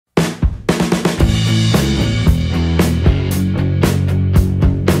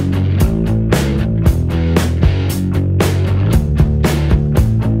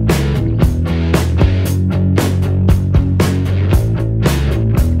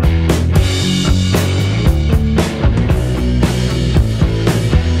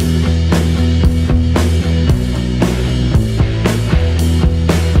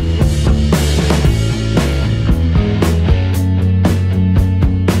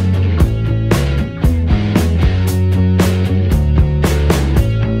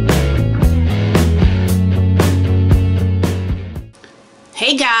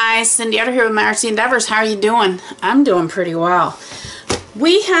Cindy Utter here with my Artsy Endeavors. How are you doing? I'm doing pretty well.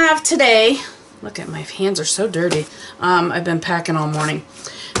 We have today, look at my hands are so dirty. I've been packing all morning.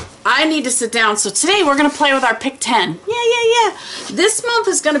 I need to sit down. So today we're going to play with our Pick 10. Yeah. This month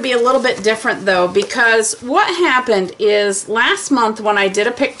is going to be a little bit different though, because what happened is last month when I did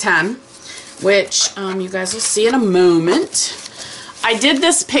a Pick 10, which you guys will see in a moment, I did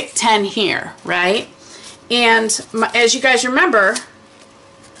this Pick 10 here, right? And as you guys remember,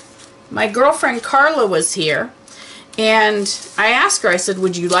 my girlfriend Carla was here, and I asked her, I said,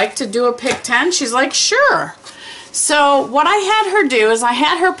 would you like to do a Pick 10? She's like, sure. So what I had her do is I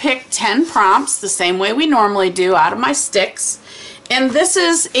had her pick 10 prompts the same way we normally do out of my sticks. And this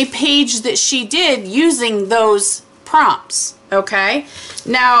is a page that she did using those prompts, okay?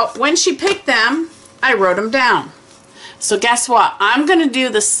 Now, when she picked them, I wrote them down. So guess what? I'm going to do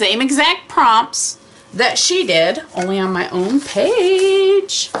the same exact prompts that she did, only on my own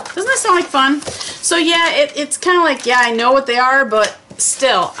page. Doesn't that sound like fun? So yeah, it's kind of like, yeah, I know what they are, but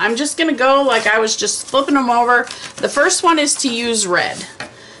still, I'm just going to go like I was just flipping them over. The first one is to use red.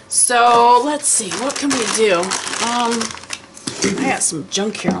 So let's see, what can we do? I got some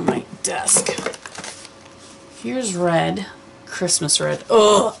junk here on my desk. Here's red, Christmas red.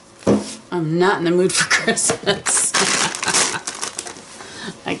 Oh, I'm not in the mood for Christmas.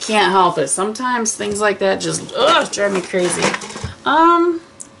 I can't help it. Sometimes things like that just drive me crazy.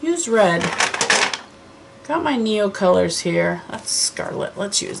 Use red. Got my Neo colors here. That's scarlet.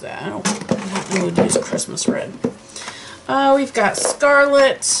 Let's use that. I'm not in the mood to use Christmas red. We've got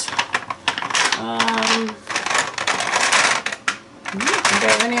scarlet. I don't think I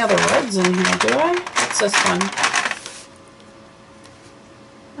have any other reds in here, do I? What's this one?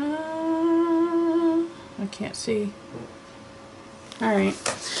 I can't see. Alright,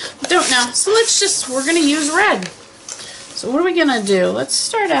 don't know. So we're going to use red. So what are we going to do? Let's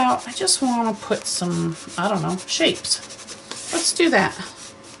start out, I just want to put some, I don't know, shapes. Let's do that.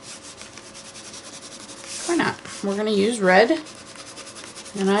 Why not? We're going to use red,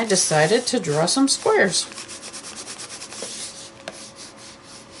 and I decided to draw some squares.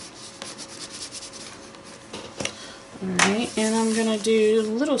 Alright, and I'm going to do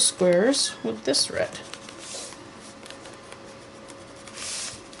little squares with this red.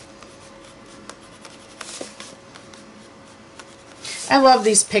 I love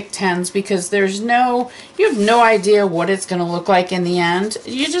these Pick 10s because you have no idea what it's going to look like in the end.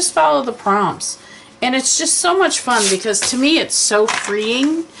 You just follow the prompts. And it's just so much fun because to me it's so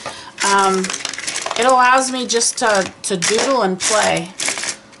freeing. It allows me just to doodle and play.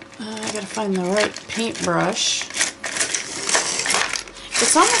 I gotta find the right paintbrush.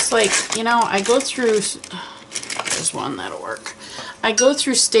 It's almost like, I go through, there's one that'll work. I go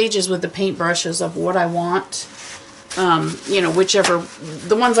through stages with the paintbrushes of what I want. Whichever,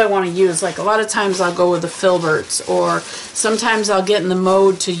 the ones I want to use. Like a lot of times I'll go with the filberts, or sometimes I'll get in the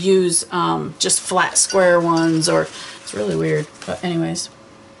mode to use just flat square ones, or it's really weird. But anyways.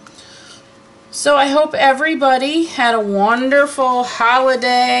 So I hope everybody had a wonderful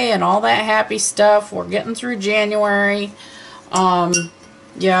holiday and all that happy stuff. We're getting through January.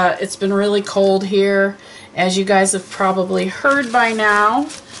 Yeah, it's been really cold here. As you guys have probably heard by now,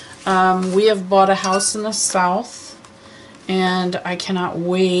 we have bought a house in the south. And I cannot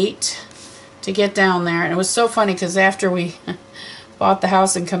wait to get down there. And it was so funny because after we bought the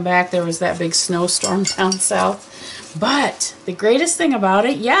house and come back, there was that big snowstorm down south. But the greatest thing about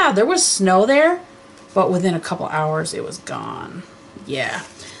it, yeah, there was snow there, but within a couple hours it was gone. Yeah,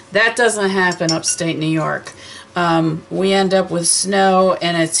 that doesn't happen upstate New York. We end up with snow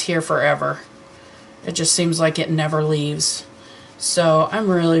and it's here forever. It just seems like it never leaves. So I'm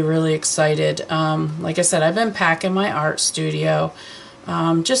really, really excited. Like I said, I've been packing my art studio.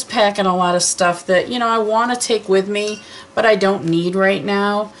 Just packing a lot of stuff that, I want to take with me, but I don't need right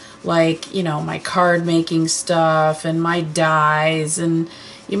now. Like, my card making stuff and my dies and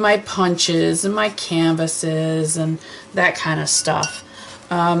my punches and my canvases and that kind of stuff.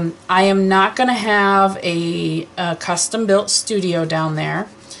 I am not going to have a custom built studio down there,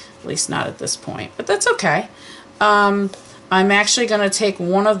 at least not at this point, but that's okay. I'm actually going to take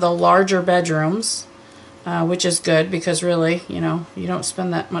one of the larger bedrooms, which is good because really, you don't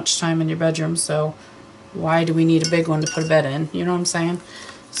spend that much time in your bedroom, so why do we need a big one to put a bed in? You know what I'm saying?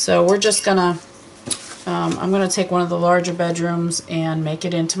 So we're just going to, I'm going to take one of the larger bedrooms and make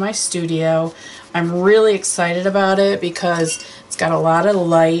it into my studio. I'm really excited about it because it's got a lot of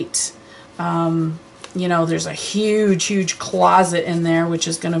light. There's a huge, huge closet in there, which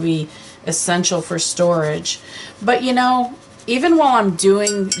is going to be essential for storage. But even while I'm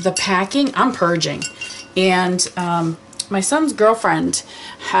doing the packing, I'm purging. And my son's girlfriend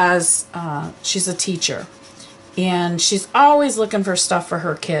has, she's a teacher. And she's always looking for stuff for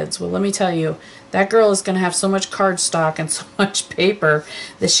her kids. Well, let me tell you, that girl is going to have so much cardstock and so much paper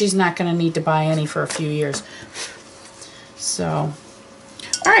that she's not going to need to buy any for a few years. So,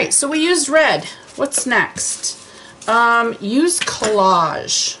 alright, so we used red. What's next? Use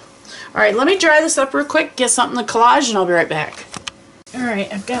collage. Alright, let me dry this up real quick, get something to collage, and I'll be right back.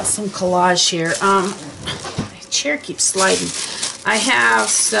 Alright, I've got some collage here. My chair keeps sliding. I have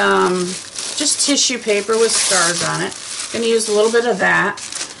some just tissue paper with stars on it. I'm going to use a little bit of that.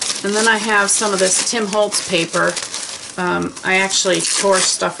 And then I have some of this Tim Holtz paper. I actually tore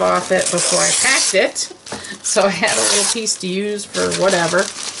stuff off it before I packed it. So I had a little piece to use for whatever.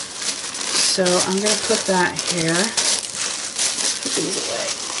 So I'm going to put that here. Put these away.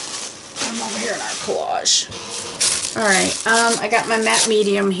 I'm over here in our collage. Alright, I got my matte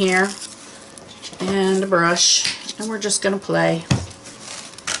medium here. And a brush. And we're just going to play.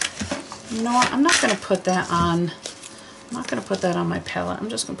 You know what? I'm not going to put that on. I'm not going to put that on my palette. I'm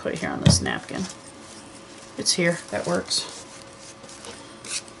just going to put it here on this napkin. It's here. That works.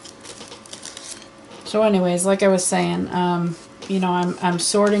 So anyways, like I was saying, you know, I'm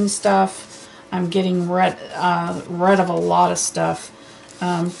sorting stuff. I'm getting rid of a lot of stuff.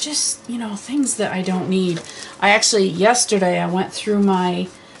 Just, you know, things that I don't need. I actually, yesterday, I went through my,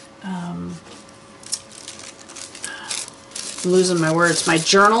 losing my words, my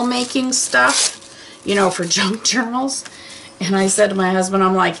journal making stuff, you know, for junk journals. And I said to my husband,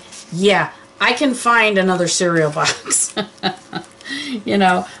 I'm like, yeah, I can find another cereal box. You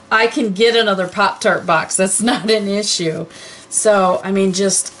know, I can get another Pop-Tart box. That's not an issue. So, I mean,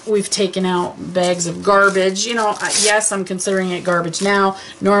 just, we've taken out bags of garbage. You know, yes, I'm considering it garbage now.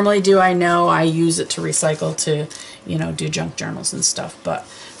 Normally, do I know I use it to recycle to, you know, do junk journals and stuff. But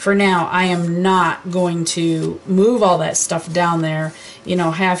for now, I am not going to move all that stuff down there, you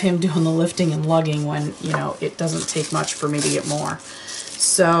know, have him doing the lifting and lugging when, you know, it doesn't take much for me to get more.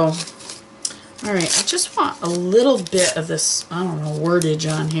 So, all right, I just want a little bit of this, I don't know, wordage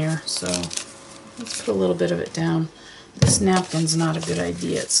on here. So, let's put a little bit of it down. This napkin's not a good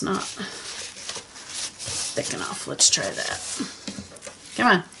idea. It's not thick enough. Let's try that. Come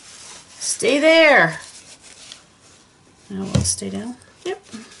on. Stay there. Now let's stay down. Yep.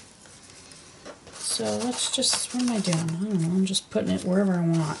 So let's just, what am I doing? I don't know. I'm just putting it wherever I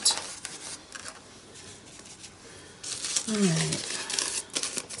want. Alright.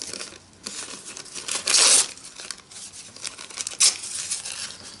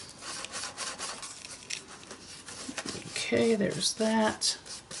 Okay, there's that.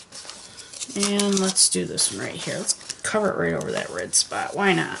 And let's do this one right here. Let's cover it right over that red spot.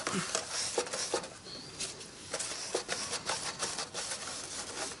 Why not?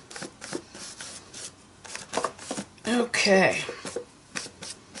 Okay.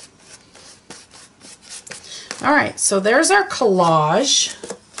 Alright, so there's our collage.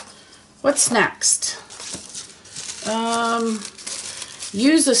 What's next?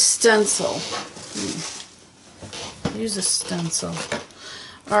 Use a stencil. Use a stencil.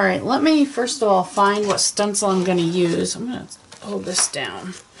 Alright, let me first of all find what stencil I'm going to use. I'm going to hold this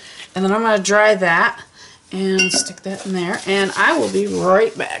down. And then I'm going to dry that and stick that in there. And I will be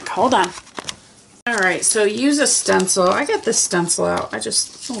right back. Hold on. Alright, so use a stencil. I got this stencil out.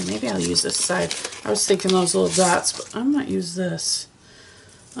 Oh, maybe I'll use this side. I was thinking those little dots, but I might use this.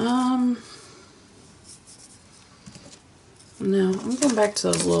 No, I'm going back to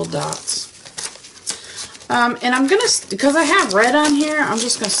those little dots. And I'm going to, because I have red on here, I'm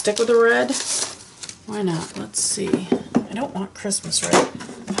just going to stick with the red. Why not? Let's see. I don't want Christmas red.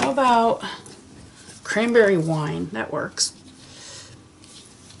 How about cranberry wine? That works.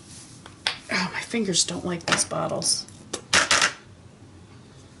 Oh, my fingers don't like these bottles.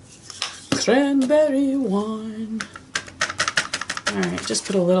 Cranberry wine. Alright, just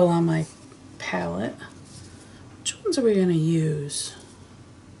put a little on my palette. Which ones are we going to use?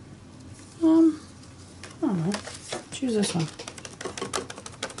 I don't know. Let's use this one.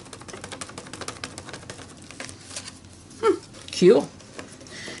 Cool.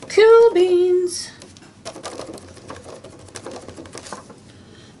 Cool beans.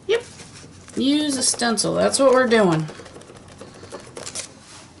 Yep. Use a stencil. That's what we're doing.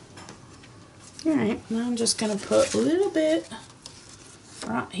 Alright, now I'm just going to put a little bit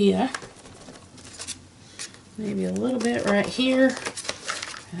right here. Maybe a little bit right here.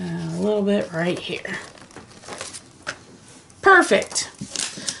 And a little bit right here. Perfect.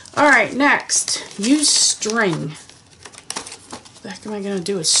 Alright, next. Use string. What the heck am I going to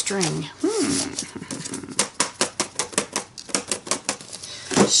do with string?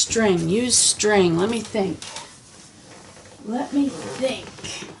 String. Use string. Let me think. Let me think.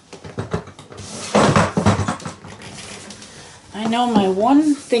 I know my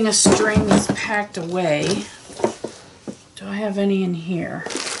one thing of string is packed away. Do I have any in here?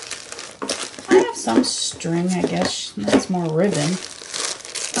 I have some string, I guess. That's more ribbon.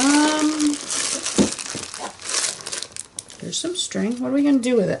 There's some string. What are we going to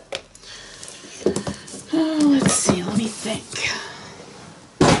do with it? Let's see. Let me think.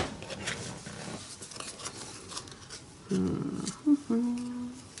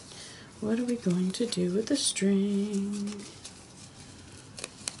 What are we going to do with the string?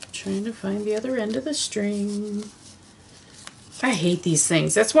 Trying to find the other end of the string. I hate these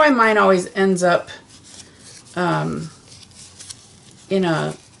things. That's why mine always ends up in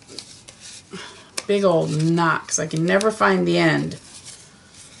a big old knot, because I can never find the end.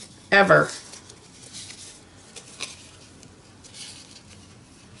 Ever.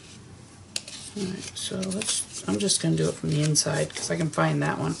 Alright, so I'm just going to do it from the inside because I can find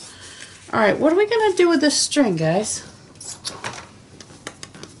that one. Alright, what are we going to do with this string, guys?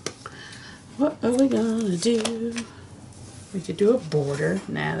 What are we going to do? We could do a border.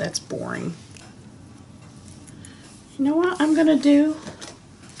 Nah, that's boring. You know what I'm going to do?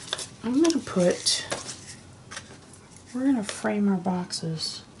 I'm going to we're going to frame our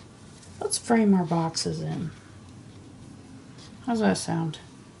boxes. Let's frame our boxes in. How's that sound?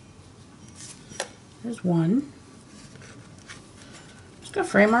 There's one. Just going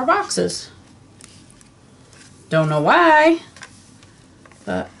to frame our boxes. Don't know why,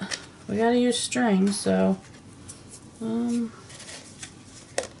 but we got to use string, so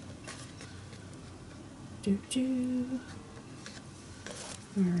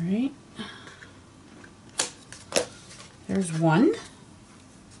Alright. There's one.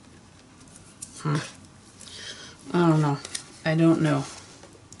 I don't know. I don't know.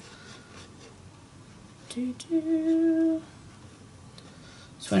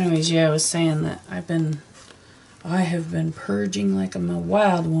 So anyways, yeah, I was saying that I have been purging like I'm a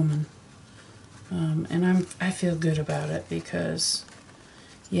wild woman. And I feel good about it because,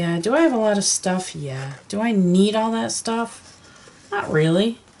 yeah, do I have a lot of stuff? Yeah. Do I need all that stuff? Not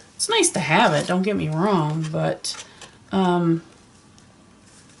really. It's nice to have it, don't get me wrong, but I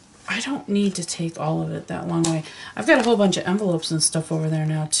don't need to take all of it that long way. I've got a whole bunch of envelopes and stuff over there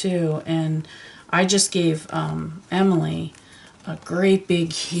now too, and I just gave Emily a great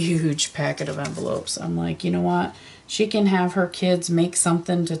big huge packet of envelopes. I'm like, you know what? She can have her kids make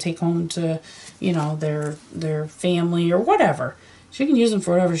something to take home to, you know, their family or whatever. She can use them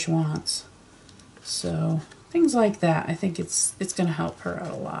for whatever she wants. So things like that, I think it's going to help her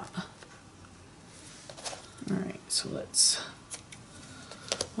out a lot. All right, so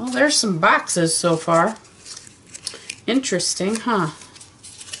well, there's some boxes so far. Interesting, huh?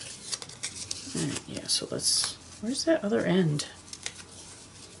 All right, yeah, so where's that other end?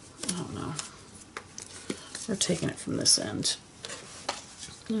 I don't know. We're taking it from this end.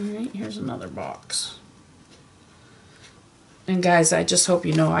 All right, here's another box. And guys, I just hope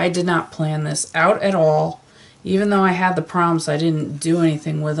you know I did not plan this out at all. Even though I had the prompts, I didn't do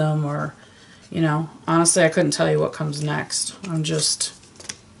anything with them, or, you know, honestly, I couldn't tell you what comes next. I'm just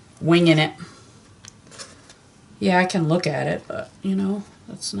winging it. Yeah, I can look at it, but, you know,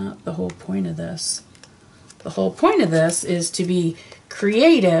 that's not the whole point of this. The whole point of this is to be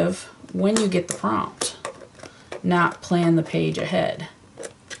creative when you get the prompt, not plan the page ahead,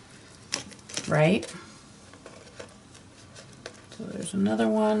 right? So there's another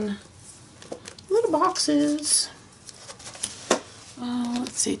one. Little boxes.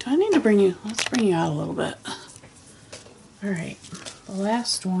 Let's see, do I need to bring you, let's bring you out a little bit. All right, the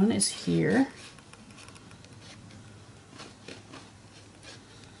last one is here.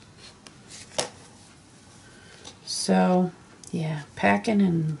 So, yeah, packing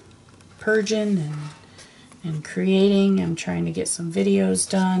and purging and creating. I'm trying to get some videos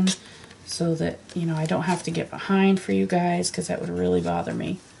done so that, you know, I don't have to get behind for you guys, because that would really bother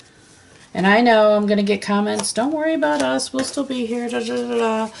me. And I know I'm going to get comments, don't worry about us, we'll still be here, da, da, da,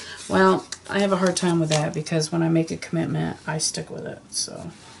 da. Well, I have a hard time with that, because when I make a commitment, I stick with it,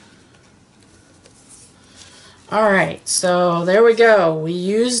 so. Alright, so there we go. We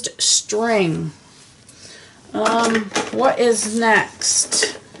used string. What is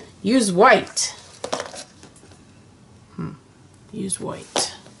next? Use white. Use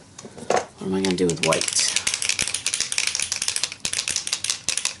white. What am I going to do with white?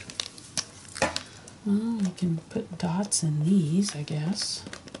 Well, we can put dots in these, I guess.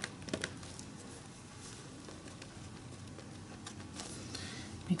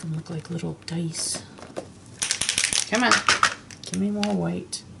 Make them look like little dice. Come on. Give me more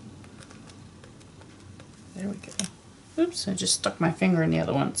white. There we go. Oops, I just stuck my finger in the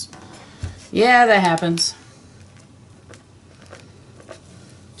other ones. Yeah, that happens.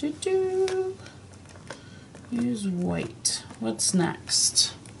 Use white. What's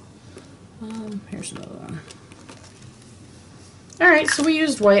next? Here's another one. Alright, so we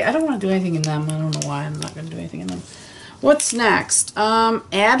used white. I don't want to do anything in them. I don't know why I'm not going to do anything in them. What's next?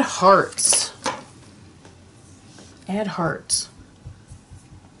 Add hearts. Add hearts.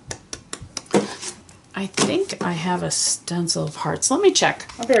 I think I have a stencil of hearts. Let me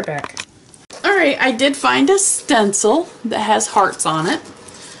check. I'll be right back. Alright, I did find a stencil that has hearts on it.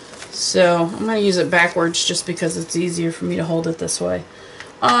 So I'm going to use it backwards just because it's easier for me to hold it this way.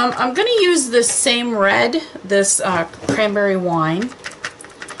 I'm going to use this same red, this cranberry wine.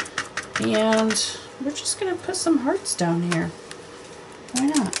 And we're just going to put some hearts down here. Why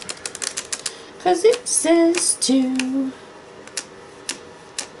not? Because it says to.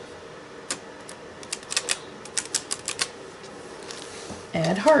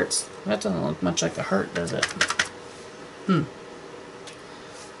 Add hearts. That doesn't look much like a heart, does it?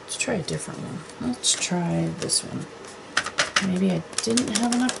 Let's try a different one. Let's try this one. Maybe I didn't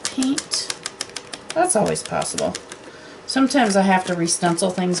have enough paint. That's always possible. Sometimes I have to re-stencil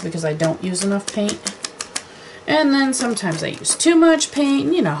things because I don't use enough paint. And then sometimes I use too much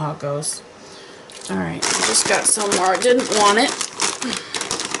paint. You know how it goes. Alright, I just got some more. I didn't want it.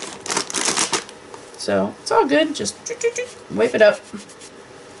 So, it's all good. Just wipe it up.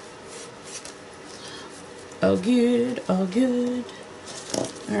 All good, all good.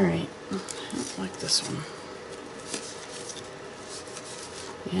 Alright, I don't like this one.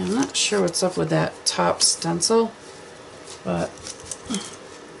 Yeah, I'm not sure what's up with that top stencil, but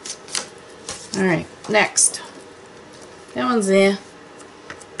alright, next. That one's there.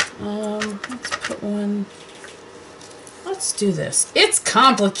 Let's put one. Let's do this. It's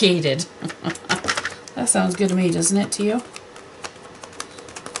complicated. That sounds good to me, doesn't it, to you?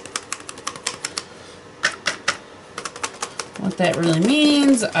 What that really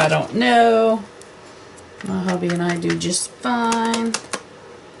means, I don't know. My hubby and I do just fine.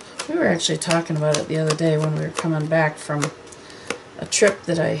 We were actually talking about it the other day when we were coming back from a trip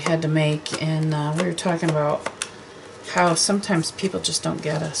that I had to make, and we were talking about how sometimes people just don't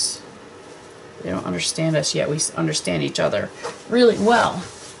get us. They don't understand us, yet we understand each other really well.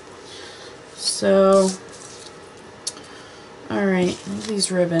 So, alright,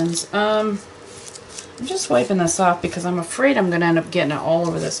 these ribbons. I'm just wiping this off because I'm afraid I'm going to end up getting it all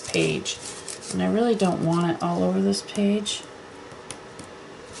over this page. And I really don't want it all over this page.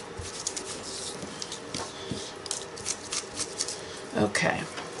 Okay.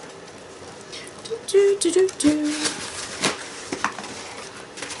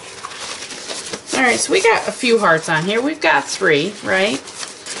 Alright, so we got a few hearts on here. We've got 3, right?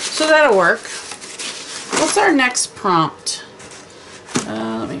 So that'll work. What's our next prompt?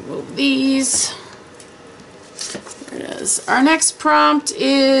 Let me move these. There it is. Our next prompt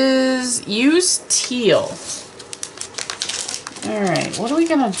is use teal. Alright, what are we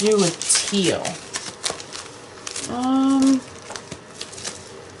going to do with teal?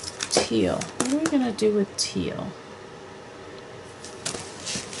 Teal. What are we going to do with teal?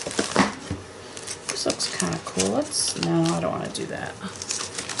 This looks kind of cool. No, I don't want to do that.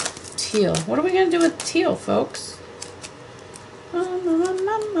 Teal. What are we going to do with teal, folks? Yeah,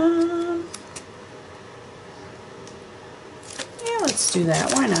 let's do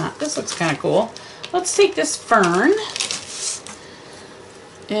that. Why not? This looks kind of cool. Let's take this fern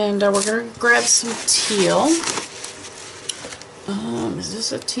and we're going to grab some teal. Is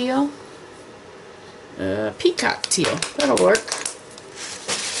this a teal? Peacock teal. That'll work.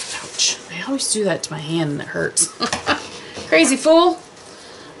 Ouch. I always do that to my hand and it hurts. Crazy fool.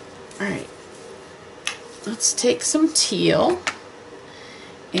 Alright. Let's take some teal.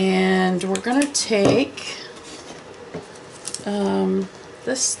 And we're going to take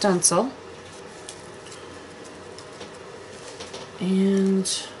this stencil. And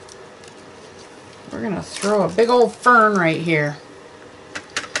we're going to throw a big old fern right here.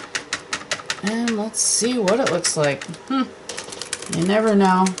 And let's see what it looks like. You never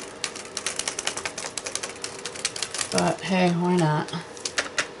know. But hey, why not?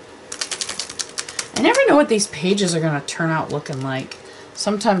 I never know what these pages are going to turn out looking like.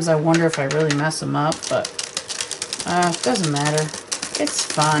 Sometimes I wonder if I really mess them up, but it doesn't matter. It's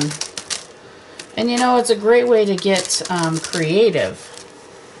fun. And you know, it's a great way to get creative.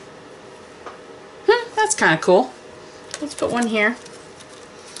 That's kind of cool. Let's put one here.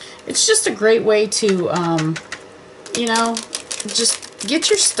 It's just a great way to, you know, just get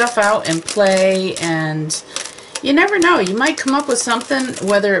your stuff out and play, and you never know. You might come up with something,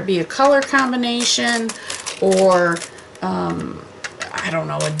 whether it be a color combination or I don't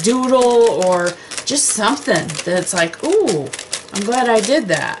know, a doodle or just something that's like, ooh, I'm glad I did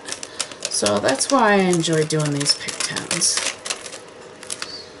that. So that's why I enjoy doing these pick 10s.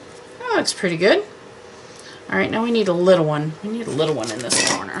 That looks pretty good. Alright, now we need a little one. We need a little one in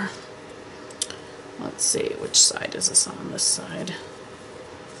this corner. Let's see, which side is this on? This side.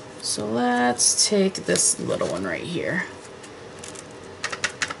 So let's take this little one right here.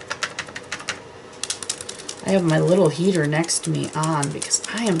 I have my little heater next to me on because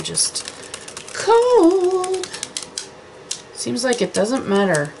I am just cold. Seems like it doesn't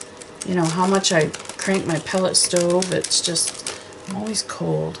matter, you know, how much I crank my pellet stove. It's just, I'm always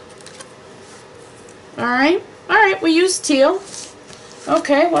cold. Alright, we used teal.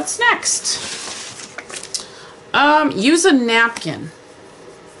 Okay, what's next? Use a napkin.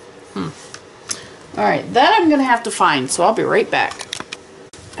 Alright, that I'm going to have to find, so I'll be right back.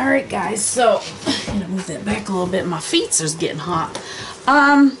 Alright guys, so I'm going to move that back a little bit. My feet are getting hot.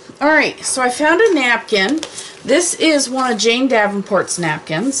 Alright, so I found a napkin. This is one of Jane Davenport's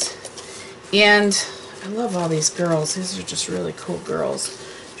napkins. And I love all these girls. These are just really cool girls.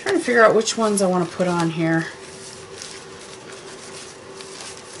 I'm trying to figure out which ones I want to put on here.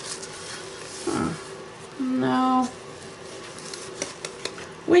 No.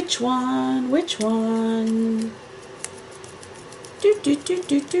 Which one? Which one?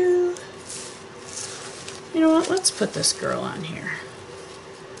 Do. You know what? Let's put this girl on here.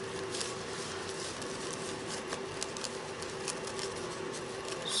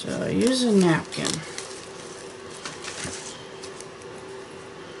 So use a napkin.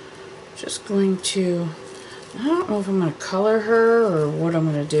 Just going to, I don't know if I'm going to color her or what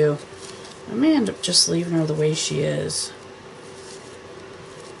I'm going to do. I may end up just leaving her the way she is.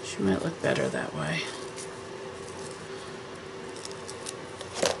 She might look better that way.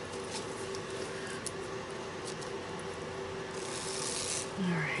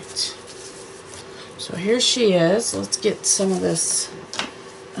 Alright. So here she is. Let's get some of this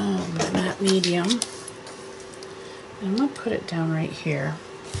matte medium. And I'm going to put it down right here.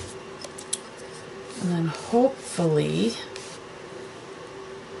 And then hopefully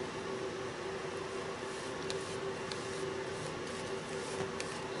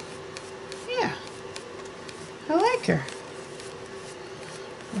I like her.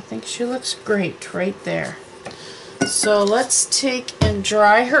 I think she looks great right there. So let's take and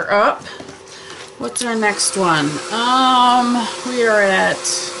dry her up. What's our next one? We are at,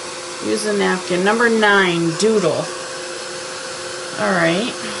 use a napkin, number 9, doodle.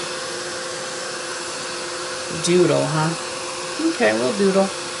 Alright. Doodle, huh? Okay, we'll doodle.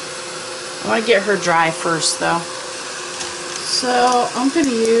 I want to get her dry first though. So I'm going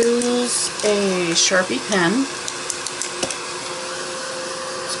to use a Sharpie pen.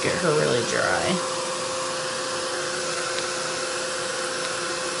 Let's get her really dry.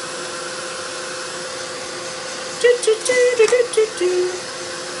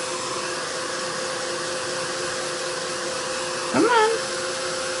 Come on.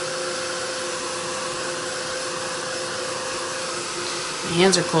 My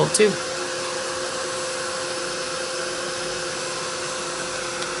hands are cold too.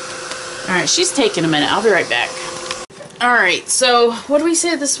 Alright, she's taking a minute. I'll be right back. Alright, so what do we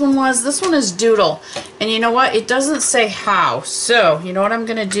say this one was? This one is doodle. And you know what? It doesn't say how. So, you know what I'm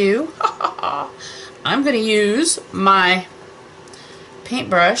going to do? I'm going to use my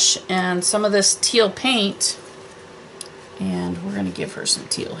paintbrush and some of this teal paint. And we're going to give her some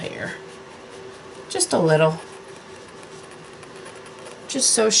teal hair. Just a little.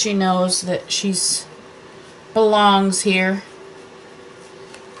 Just so she knows that she's belongs here.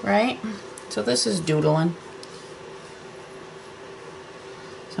 Right? So this is doodling.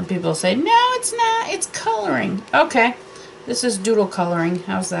 Some people say, no, it's not. It's coloring. Okay. This is doodle coloring.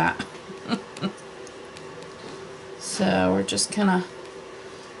 How's that? So we're just kind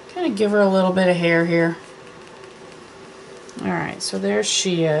of give her a little bit of hair here. Alright, so there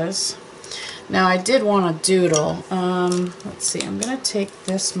she is. Now I did want to doodle. Let's see. I'm going to take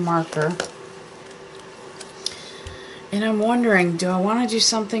this marker. And I'm wondering, do I want to do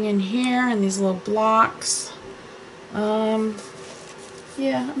something in here in these little blocks?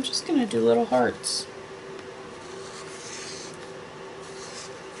 Yeah, I'm just going to do little hearts.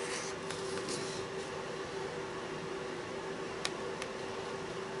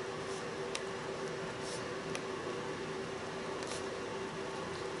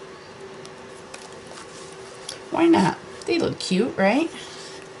 Why not? They look cute, right?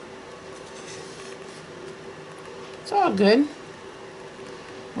 It's all good.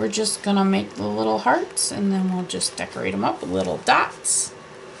 We're just gonna make the little hearts and then we'll just decorate them up with little dots.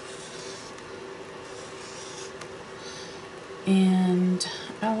 And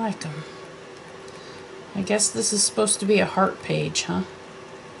I like them. I guess this is supposed to be a heart page, huh?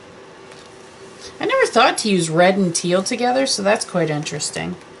 I never thought to use red and teal together, so that's quite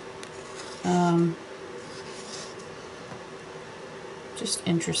interesting. Just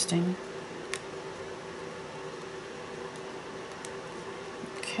interesting.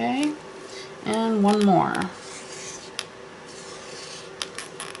 Okay, and one more.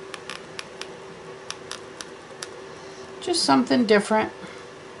 Just something different.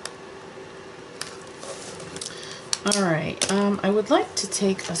 Alright, I would like to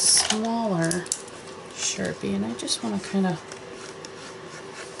take a smaller Sharpie, and I just want to kind of,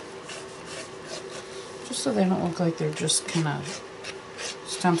 just so they don't look like they're just kind of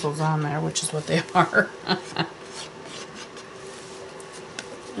stencils on there, which is what they are.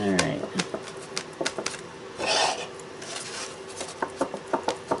 Alright.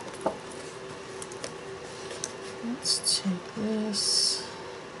 Let's take this.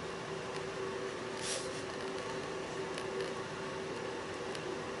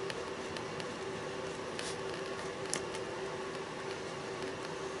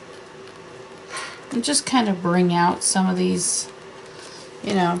 And just kind of bring out some of these,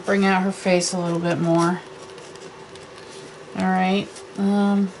 you know, bring out her face a little bit more. Alright,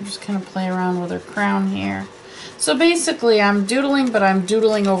 just kind of play around with her crown here. So basically I'm doodling, but I'm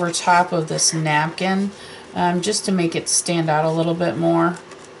doodling over top of this napkin, just to make it stand out a little bit more.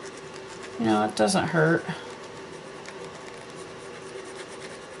 You know, it doesn't hurt.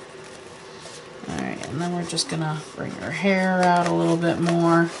 Alright, and then we're just going to bring her hair out a little bit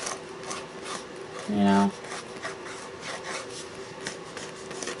more. You know.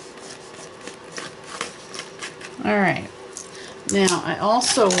 Alright. Now I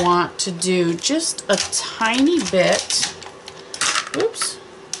also want to do just a tiny bit, oops,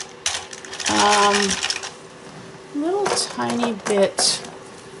 little tiny bit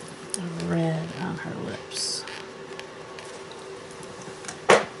of red on her lips.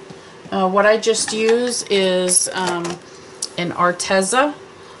 What I just use is an Arteza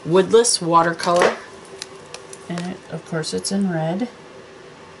woodless watercolor, and of course it's in red.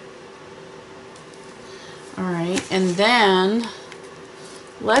 Alright, and then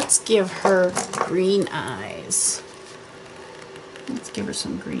let's give her green eyes. Let's give her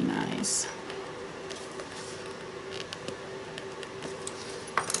some green eyes.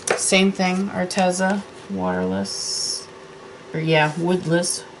 Same thing, Arteza waterless, or yeah,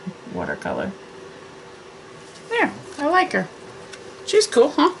 woodless watercolor. There, I like her. She's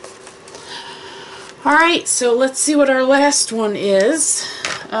cool, huh? Alright, so let's see what our last one is.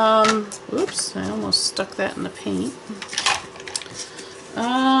 Oops, I almost stuck that in the paint.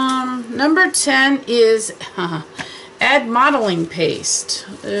 Number 10 is add modeling paste.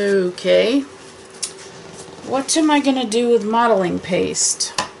 Okay. What am I going to do with modeling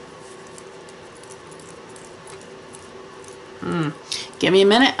paste? Give me a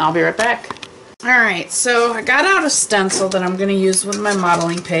minute, I'll be right back. Alright, so I got out a stencil that I'm going to use with my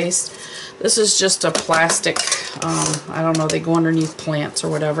modeling paste. This is just a plastic, I don't know, they go underneath plants or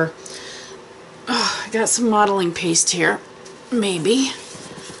whatever. Oh, I got some modeling paste here, maybe.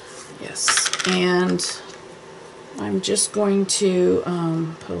 Yes, and I'm just going to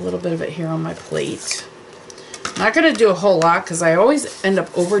put a little bit of it here on my plate. Not going to do a whole lot because I always end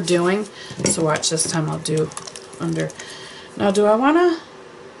up overdoing, so watch, this time I'll do under. Now do I want to,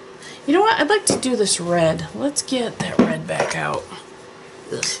 you know what, I'd like to do this red. Let's get that red back out.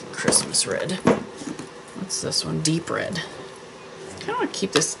 Ugh, Christmas red. What's this one? Deep red. I kind of want to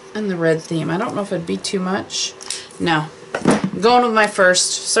keep this in the red theme. I don't know if it'd be too much. No. I'm going with my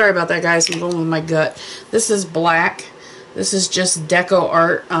first. Sorry about that, guys. I'm going with my gut. This is black. This is just Deco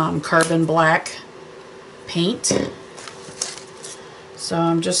Art carbon black paint. So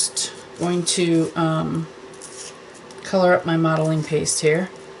I'm just going to color up my modeling paste here.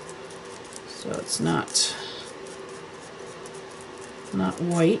 So it's not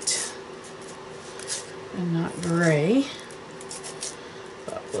white and not gray,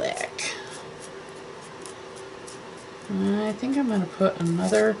 but black. And I think I'm going to put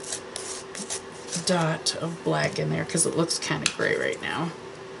another dot of black in there because it looks kind of gray right now.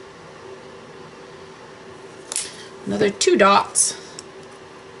 Another 2 dots.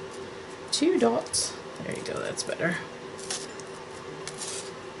 2 dots. There you go, that's better.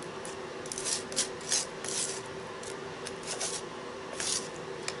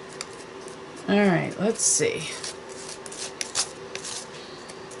 Alright, let's see.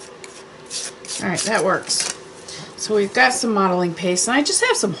 Alright, that works. So we've got some modeling paste, and I just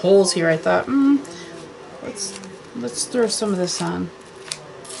have some holes here. I thought, let's throw some of this on.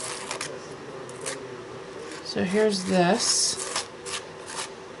 So here's this.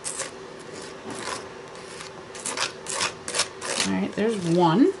 Alright, there's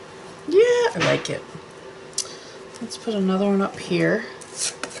one. Yeah, I like it. Let's put another one up here.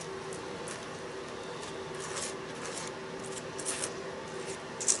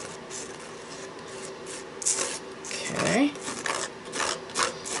 Okay.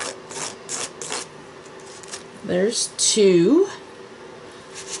 There's two.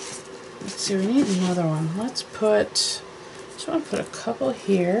 Let's see, we need another one. Let's put, just want to put a couple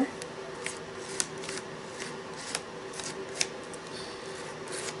here.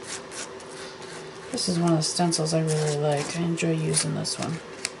 This is one of the stencils I really like. I enjoy using this one.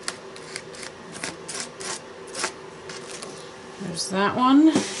 There's that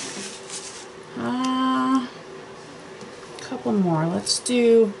one. A couple more. Let's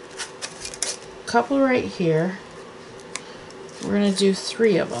do a couple right here. We're going to do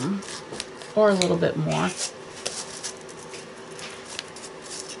 3 of them, or a little bit more.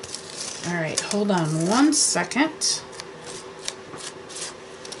 Alright, hold on one second.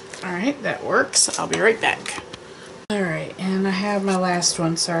 Alright, that works. I'll be right back. Alright, and I have my last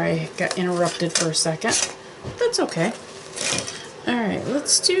one. Sorry, I got interrupted for a second. That's okay. Alright,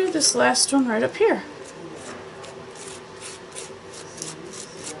 let's do this last one right up here.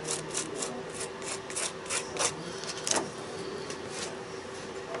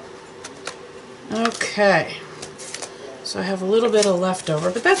 Okay. So I have a little bit of leftover,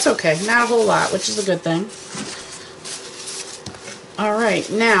 but that's okay. Not a whole lot, which is a good thing.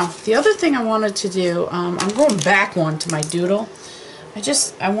 Alright, now, the other thing I wanted to do, I'm going back one to my doodle.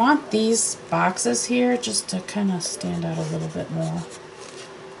 I want these boxes here just to kind of stand out a little bit more.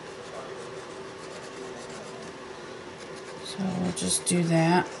 So we'll just do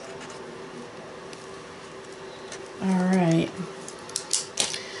that. Alright.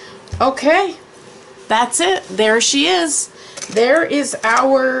 Okay, that's it. There she is. There is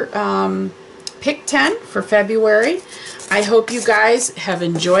our pick 10 for February. I hope you guys have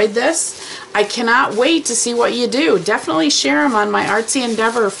enjoyed this. I cannot wait to see what you do. Definitely share them on my Artsy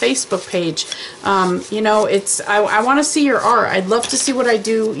Endeavor Facebook page. You know, I want to see your art. I'd love to see what I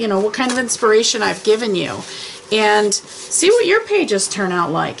do, you know, what kind of inspiration I've given you. And see what your pages turn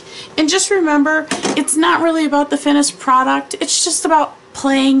out like. And just remember, it's not really about the finished product. It's just about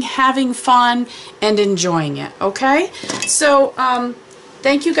playing, having fun, and enjoying it, okay? So,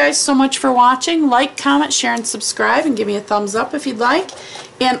 thank you guys so much for watching. Like, comment, share, and subscribe, and give me a thumbs up if you'd like.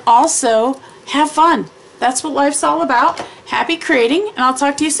 And also, have fun. That's what life's all about. Happy creating, and I'll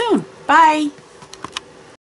talk to you soon. Bye.